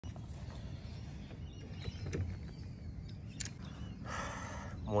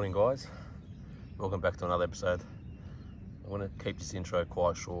Morning guys, welcome back to another episode. I'm going to keep this intro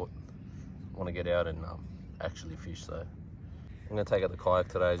quite short. I want to get out and actually fish, so I'm going to take out the kayak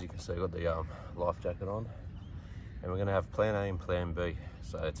today. As you can see, I've got the life jacket on, and we're going to have plan A and plan B.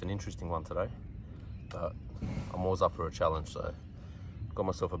 So it's an interesting one today, but I'm always up for a challenge. So I've got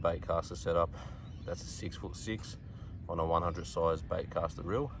myself a baitcaster set up. That's a 6'6" on a 100 size baitcaster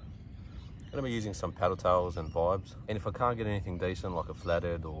reel. I'm going to be using some paddle tails and vibes, and if I can't get anything decent like a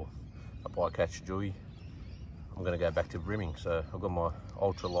flathead or a bycatch jewie, I'm going to go back to brimming. So I've got my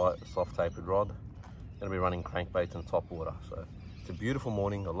ultra light soft tapered rod. I'm going to be running crankbait and topwater. So it's a beautiful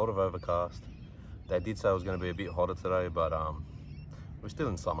morning, a lot of overcast. They did say it was going to be a bit hotter today, but we're still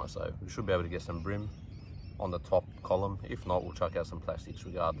in summer, so we should be able to get some brim on the top column. If not, we'll chuck out some plastics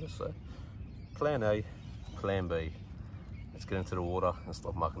regardless. So plan A, plan B. Let's get into the water and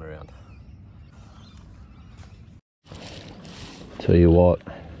stop mucking around. Tell you what,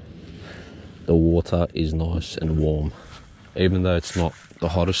 the water is nice and warm. Even though it's not the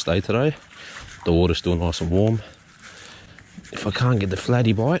hottest day today, the water's still nice and warm. If I can't get the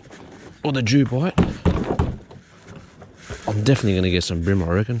flatty bite or the jew bite, I'm definitely going to get some brim, I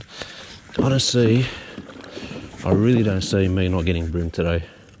reckon. I really don't see me not getting brim today.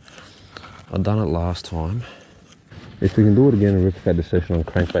 I've done it last time. If we can do it again and replicate the session on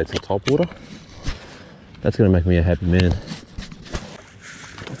crankbaits and topwater, that's going to make me a happy man.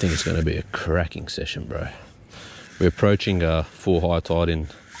 I think it's going to be a cracking session, bro. We're approaching full high tide in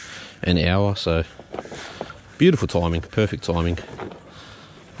an hour, so beautiful timing, perfect timing.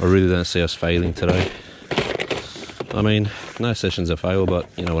 I really don't see us failing today. I mean, no session's a fail, but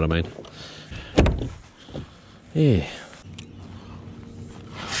you know what I mean. Yeah.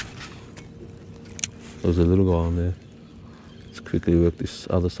 There's a little guy on there. Let's quickly work this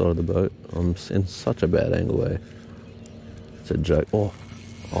other side of the boat. I'm in such a bad angle, eh? It's a joke. Oh,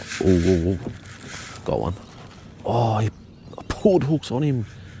 got one. Oh, I pulled hooks on him.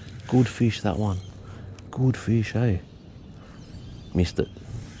 Good fish, that one. Good fish, eh? Missed it.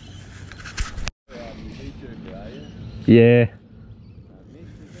 Yeah.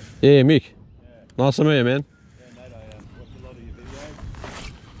 Yeah, Mick. Nice to meet you, man. Yeah, mate, I watch a lot of your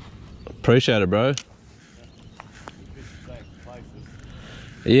videos. Appreciate it, bro. Fish the same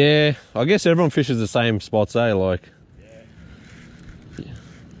places. Yeah, I guess everyone fishes the same spots, eh? Like.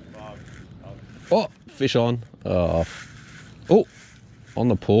 Oh, fish on. Oh, on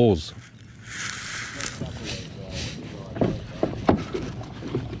the paws.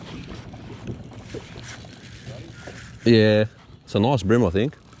 Yeah, it's a nice brim, I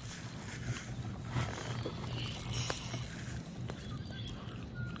think.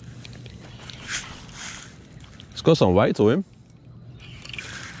 It's got some weight to him.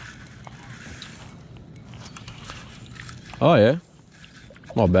 Oh yeah,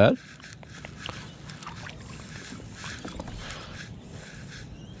 not bad.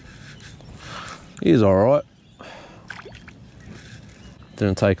 He's all right.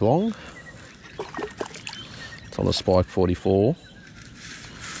 Didn't take long. It's on the Spike 44.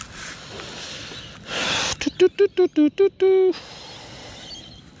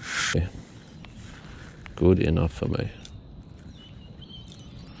 Yeah. Good enough for me.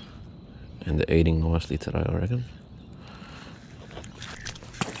 And they're eating nicely today, I reckon.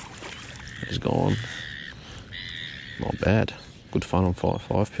 He's gone. Not bad. Good fun on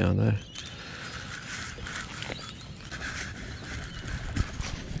 5 pound there.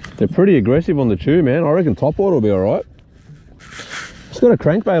 They're pretty aggressive on the chew, man. I reckon topwater will be alright. Just got a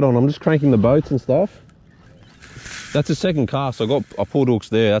crankbait on. I'm just cranking the boats and stuff. That's the second cast. I pulled hooks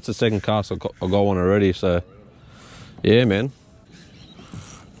there. That's the second cast. I got one already. So, yeah, man.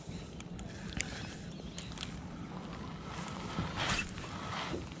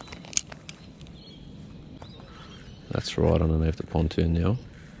 That's right underneath the pontoon now.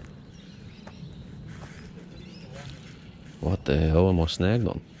 What the hell am I snagged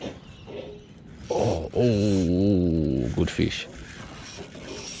on? Oh, good fish.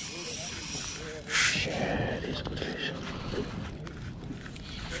 Shit, he's a good fish.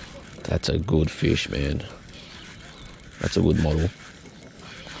 That's a good fish, man. That's a good model.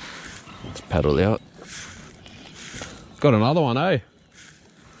 Let's paddle out. Got another one, eh?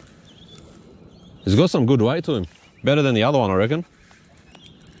 He's got some good weight to him. Better than the other one, I reckon.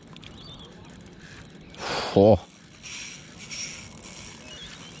 Oh.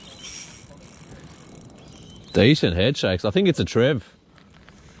 Decent head shakes. I think it's a Trev.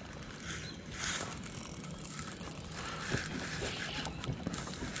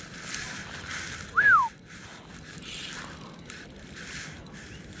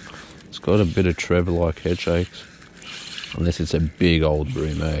 It's got a bit of Trev-like head shakes. Unless it's a big old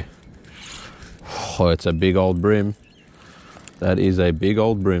bream, eh? Oh, it's a big old bream. That is a big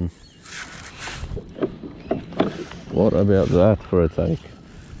old bream. What about that for a take?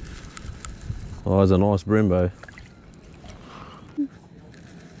 Oh, there's a nice brimbo.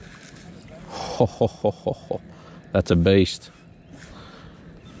 Ho, ho, ho, ho, ho. That's a beast.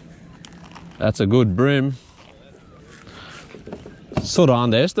 That's a good brim. Sort of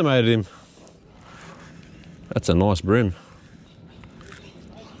underestimated him. That's a nice brim.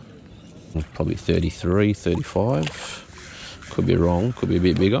 Probably 33, 35. Could be wrong, could be a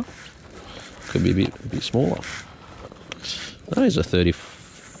bit bigger. Could be a bit smaller. No, he's a 30.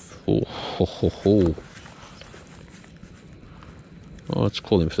 Oh, ho, ho, ho. Oh, let's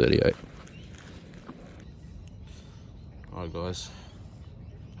call him 38. Alright guys,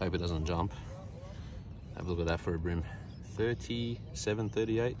 hope it doesn't jump. Have a look at that for a brim. 37,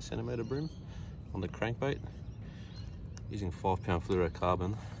 38 centimetre brim on the crankbait. Using 5 pound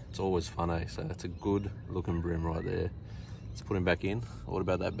fluorocarbon. It's always fun, eh? So that's a good looking brim right there. Let's put him back in. What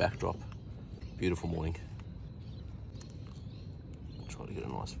about that backdrop? Beautiful morning. I'll try to get a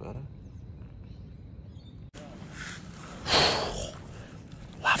nice photo.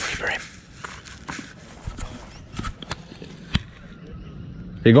 Lovely brim.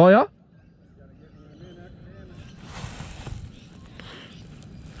 He got ya?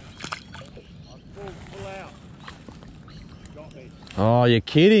 Oh, you're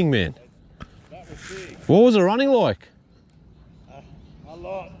kidding, man. That was big. What was it running like? A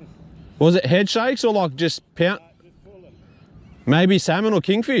lot. Was it head shakes or like just pound? Just pulling. Maybe salmon or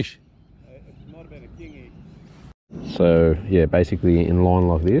kingfish? It might have been a kingy. So, yeah, basically in line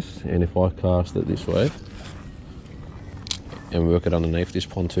like this, and if I cast it this way and work it underneath this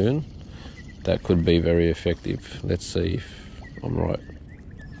pontoon, that could be very effective. Let's see if I'm right.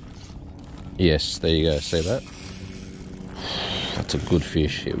 Yes, there you go, see that? That's a good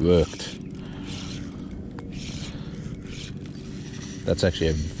fish, it worked. That's actually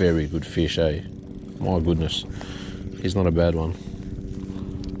a very good fish, eh? My goodness, he's not a bad one.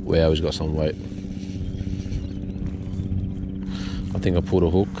 Wow, he's got some weight. I think I pulled a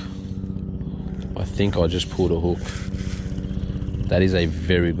hook. I think I just pulled a hook. That is a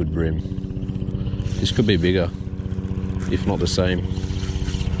very good brim. This could be bigger, if not the same.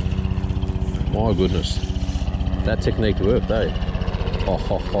 My goodness, that technique worked, eh? Oh,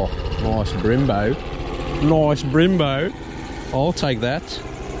 ho, ho. Nice brimbo. Nice brimbo. I'll take that.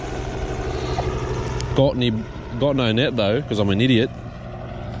 Got no net though, because I'm an idiot.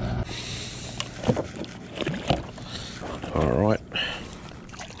 Alright.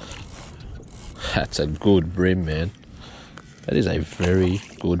 That's a good brim, man. That is a very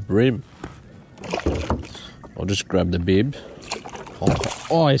good brim. I'll just grab the bib.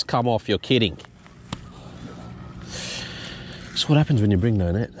 Oh, he's come off, you're kidding. That's what happens when you bring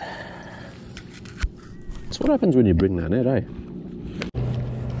no net. That's what happens when you bring no net, eh?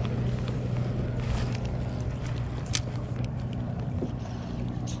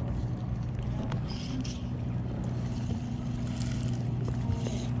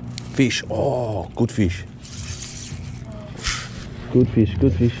 Fish, oh, good fish. Good fish,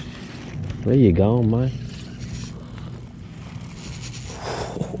 good fish. Where you going, mate?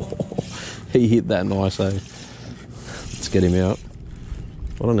 He hit that nice, eh? Let's get him out.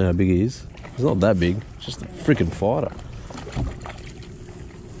 I don't know how big he is. He's not that big, it's just a freaking fighter.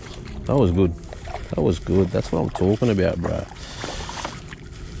 That was good. That was good. That's what I'm talking about, bro.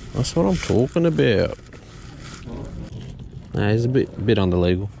 That's what I'm talking about. Nah, he's a bit under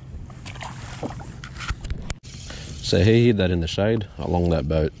legal. So he hid that in the shade along that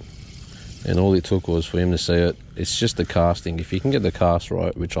boat, and all it took was for him to see it. It's just the casting. If you can get the cast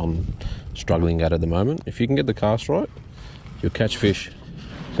right, which I'm struggling at the moment, if you can get the cast right, you'll catch fish.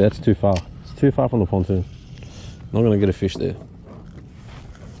 So that's too far. It's too far from the pontoon. Not going to get a fish there.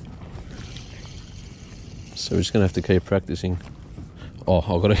 So we're just going to have to keep practicing. Oh,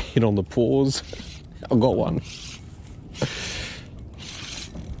 I've got to hit on the paws. I've got one.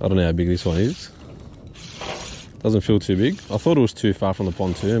 I don't know how big this one is. Doesn't feel too big. I thought it was too far from the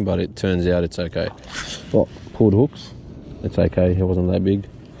pontoon, but it turns out it's okay. Well, pulled hooks. It's okay, it wasn't that big.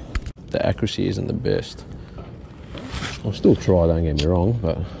 The accuracy isn't the best. I'll still try, don't get me wrong,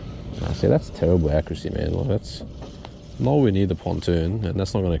 but see, that's terrible accuracy, man. Like, that's nowhere near the pontoon, and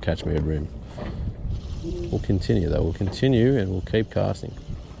that's not going to catch me a bream. We'll continue though. We'll continue and we'll keep casting.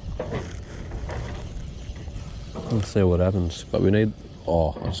 Let's see what happens. But we need...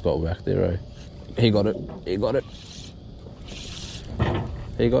 Oh, I just got whacked there, eh? He got it. He got it.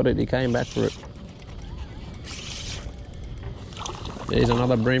 He got it. He came back for it. There's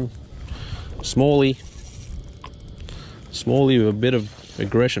another bream. Smallie. Smallie with a bit of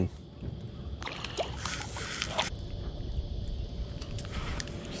aggression.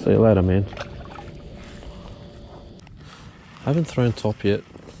 See you later, man. I haven't thrown top yet.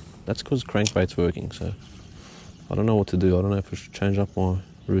 That's because crankbait's working, so I don't know what to do. I don't know if I should change up my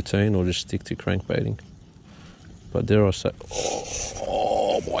routine or just stick to crankbaiting. But dare I say,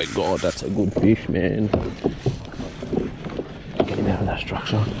 oh my god, that's a good fish, man. Get him out of that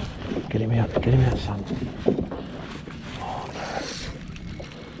structure. Get him out, son. Oh, no.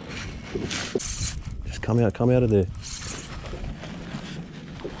 Just come out of there.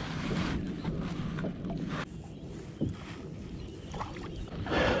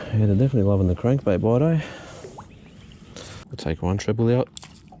 Yeah, they're definitely loving the crankbait bite, eh? We'll take one treble out,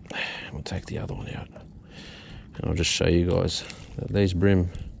 and we'll take the other one out. And I'll just show you guys that these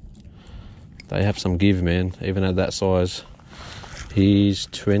Bream, they have some give, man. Even at that size, he's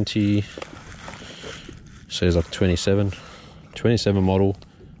 20, so he's like 27 model.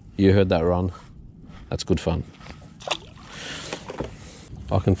 You heard that run. That's good fun.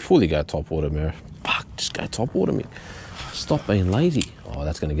 I can fully go topwater, Mary. Fuck, just go topwater, Mick. Stop being lazy. Oh,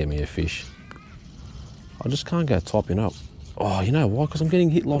 that's gonna get me a fish. I just can't go topping up. Oh, you know why? Because I'm getting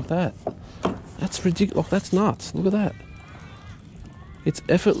hit like that. That's ridiculous. That's nuts. Look at that. It's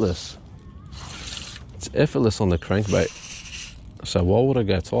effortless. It's effortless on the crankbait. So why would I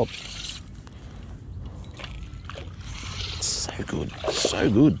go top? It's so good. So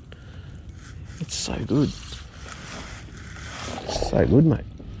good. It's so good. It's so good, mate.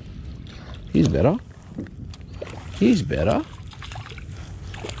 He's better. He's better.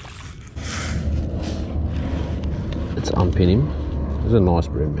 Let's unpin him. He's a nice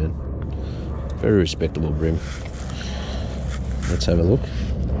Bream, man. Very respectable Bream. Let's have a look.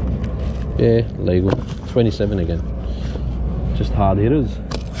 Yeah, legal. 27 again. Just hard hitters.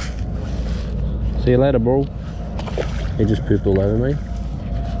 See you later, bro. He just pooped all over me.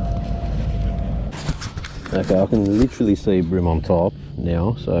 Okay, I can literally see Bream on top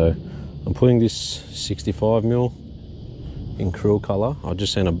now. So I'm putting this 65mm in krill colour. I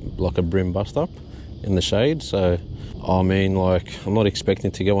just seen like a Bream bust up in the shade. So I mean, like, I'm not expecting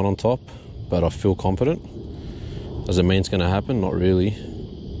to get one on top, but I feel confident. Does it mean it's going to happen? Not really.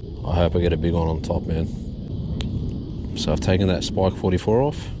 I hope I get a big one on top, man. So I've taken that Spike 44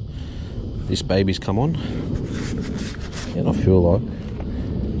 off. This baby's come on. And I feel like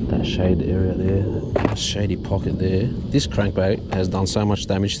that shade area there, that shady pocket there. This crankbait has done so much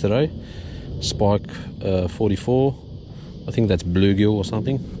damage today. Spike 44. I think that's bluegill or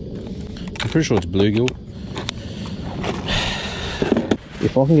something. I'm pretty sure it's bluegill.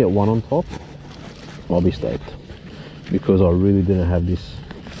 If I can get one on top, I'll be stoked. Because I really didn't have this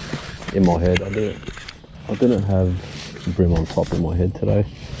in my head. I didn't have Bream on top in my head today.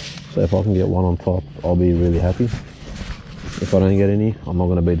 So if I can get one on top, I'll be really happy. If I don't get any, I'm not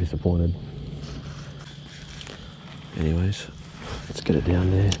going to be disappointed. Anyways, let's get it down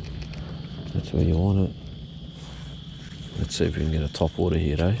there. That's where you want it. Let's see if we can get a topwater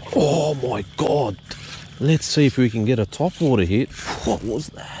hit, eh? Oh my god! Let's see if we can get a topwater hit. What was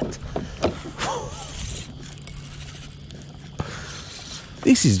that?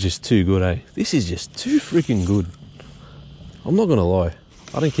 This is just too good, eh? This is just too freaking good. I'm not gonna lie.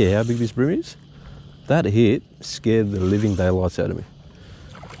 I don't care how big this Bream is. That hit scared the living daylights out of me.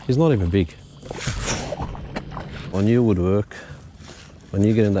 He's not even big. I knew it would work. I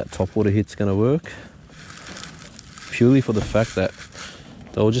knew getting that topwater hit's gonna work. Purely for the fact that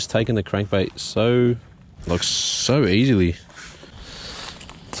they were just taking the crankbait so easily.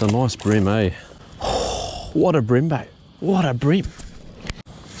 It's a nice Bream, eh? What a Bream bait. What a Bream.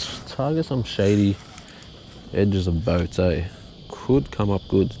 Target some shady edges of boats, eh? Could come up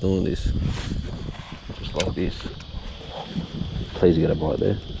good doing this. Just like this. Please get a bite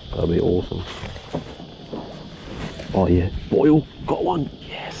there. That'll be awesome. Oh yeah, boil, got one.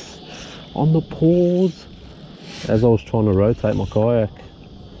 Yes. On the paws. As I was trying to rotate my kayak.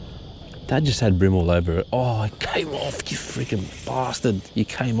 That just had Bream all over it. Oh, it came off, you freaking bastard. You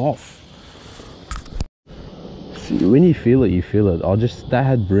came off. See, when you feel it, you feel it. That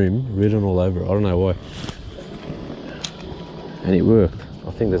had Bream written all over it. I don't know why. And it worked.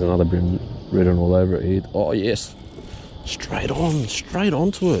 I think there's another Bream written all over it here. Oh yes. Straight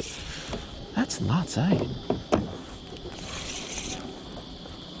onto it. That's nuts, eh?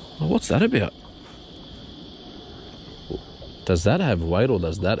 Well, what's that about? Does that have weight or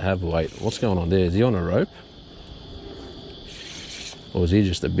does that have weight? What's going on there? Is he on a rope? Or is he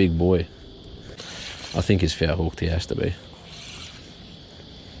just a big boy? I think he's foul hooked, he has to be.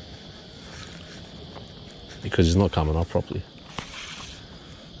 Because he's not coming up properly.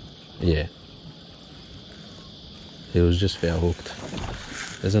 Yeah. He was just foul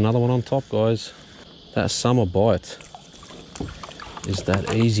hooked. There's another one on top, guys. That summer bite is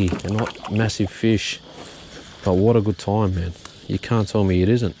that easy. They're not massive fish, but what a good time, man. You can't tell me it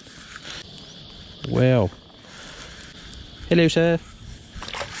isn't. Wow. Hello, sir.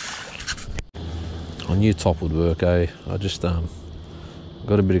 I knew top would work, eh? I just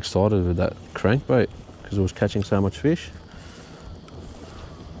got a bit excited with that crankbait because it was catching so much fish.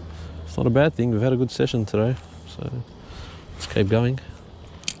 It's not a bad thing. We've had a good session today, so let's keep going.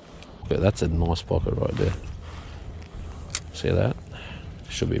 But that's a nice pocket right there. See that?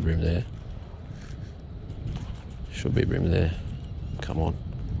 Should be bream there. Should be bream there. Come on.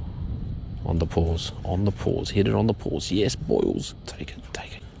 On the pause. On the pause. Hit it on the pause. Yes, boils. Take it.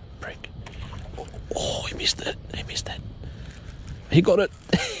 Take it. Break. Oh, he missed it. He missed it. He got it.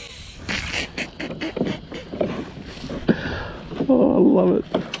 Oh, I love it.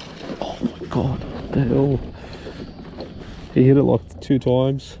 Oh my God. What the hell? He hit it like 2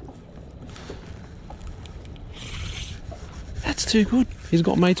 times. That's too good. He's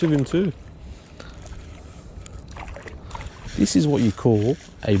got mates with him too. This is what you call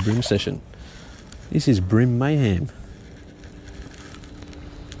a bream session. This is bream mayhem.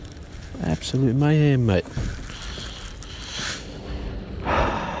 Absolute mayhem, mate.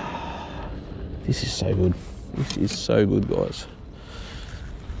 This is so good. This is so good, guys.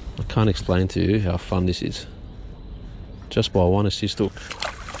 I can't explain to you how fun this is. Just by one assist hook.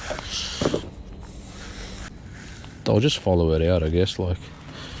 I'll just follow it out, I guess. Like,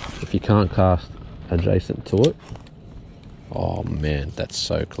 if you can't cast adjacent to it. Oh man, that's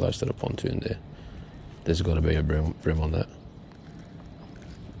so close to the pontoon there. There's got to be a bream on that.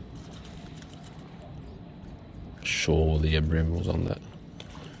 Surely a bream was on that.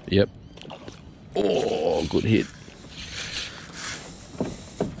 Yep. Oh, good hit.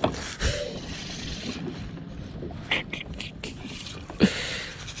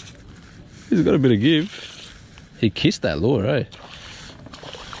 He's got a bit of give. He kissed that lure, eh?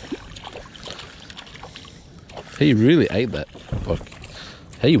 He really ate that. Like,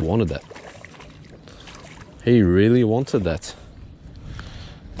 he wanted that. He really wanted that.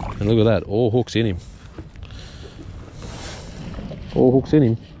 And look at that, all hooks in him. All hooks in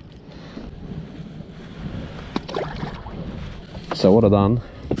him. So what I've done,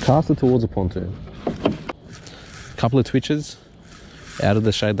 cast it towards the pontoon. Couple of twitches, out of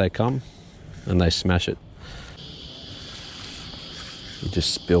the shade they come, and they smash it. It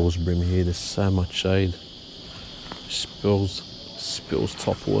just spills bream here, there's so much shade. Spills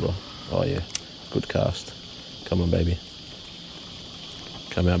top water. Oh yeah, good cast. Come on, baby.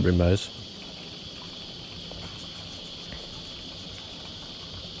 Come out, brimbos.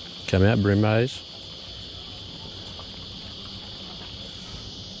 Come out, brimbos.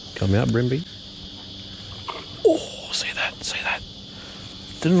 Come out, brimby. Oh, see that, see that.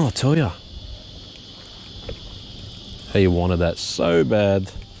 Didn't I tell you? He wanted that so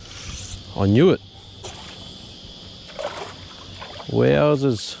bad. I knew it.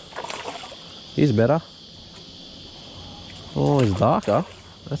 Wowzers. He's better. Oh, he's darker,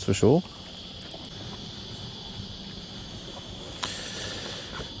 that's for sure.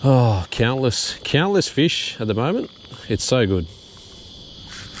 Oh, countless fish at the moment. It's so good.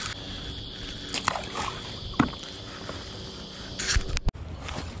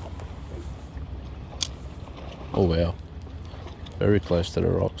 Oh wow, very close to the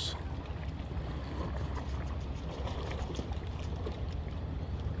rocks.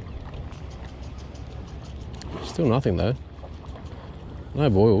 Still nothing though. No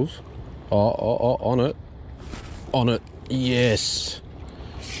boils. Oh, on it. On it. Yes.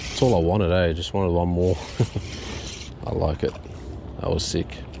 That's all I wanted, eh? Just wanted one more. I like it. That was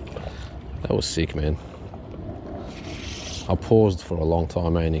sick. That was sick, man. I paused for a long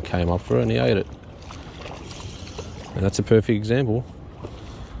time, eh, and he came up for it and he ate it. And that's a perfect example.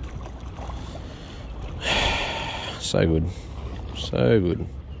 So good. So good.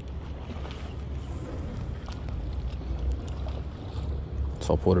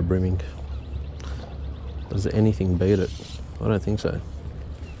 Topwater brimming. Does anything beat it? I don't think so.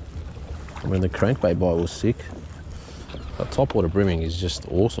 I mean, the crankbait bite was sick, but topwater brimming is just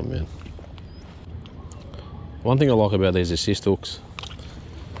awesome, man. One thing I like about these assist hooks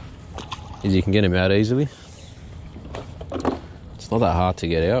is you can get them out easily. It's not that hard to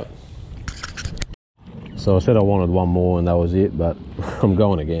get out. So I said I wanted one more and that was it, but I'm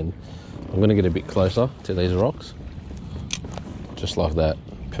going again. I'm going to get a bit closer to these rocks. Just like that,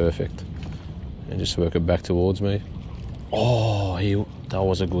 perfect. And just work it back towards me. Oh, that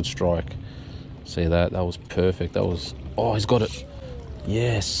was a good strike. See that? That was perfect. That was, oh, he's got it.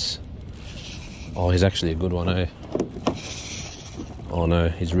 Yes. Oh, he's actually a good one, eh? Oh no,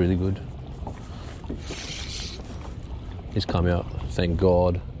 he's really good. He's come out, thank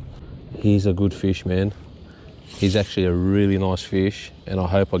God. He's a good fish, man. He's actually a really nice fish, and I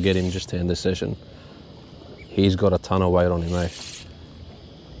hope I get him just to end the session. He's got a ton of weight on him, eh?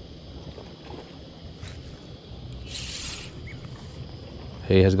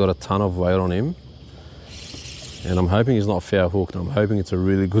 He has got a ton of weight on him, and I'm hoping he's not foul hooked. I'm hoping it's a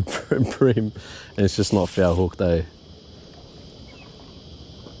really good bream, and it's just not foul hooked, eh?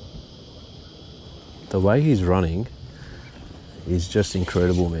 The way he's running is just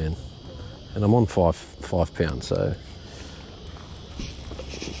incredible, man. And I'm on 5 pounds, so.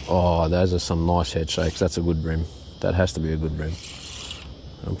 Oh, those are some nice head shakes. That's a good bream. That has to be a good bream.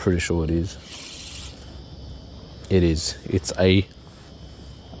 I'm pretty sure it is. It is. It's a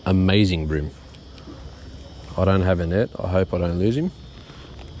amazing bream. I don't have a net. I hope I don't lose him.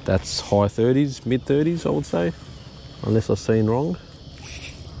 That's high 30s, mid 30s, I would say, unless I've seen wrong.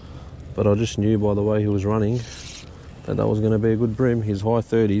 But I just knew by the way he was running that that was going to be a good bream. His high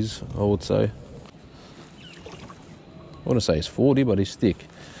 30s, I would say. I want to say he's 40, but he's thick.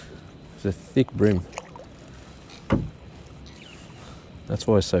 It's a thick bream. That's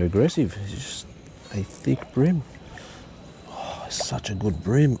why he's so aggressive. He's just a thick bream. Oh, such a good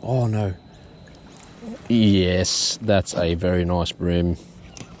bream. Oh no. Yes, that's a very nice bream.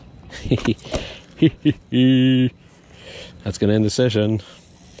 That's going to end the session.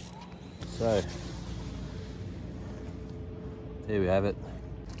 So, there we have it.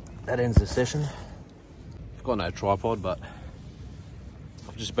 That ends the session. I've got no tripod, but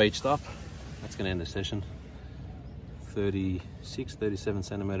I've just beached up. That's going to end the session. 36, 37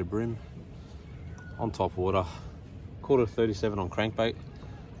 centimetre bream on top water. Caught a 37 on crankbait.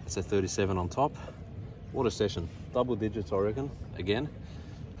 It's a 37 on top. What a session. Double digits, I reckon. Again,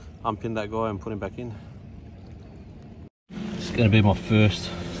 unpin that guy and put him back in. It's going to be my first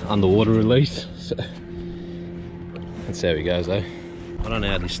underwater release. So that's how he goes, though. I don't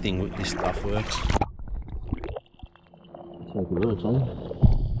know how this stuff works. Let's hope it works, eh?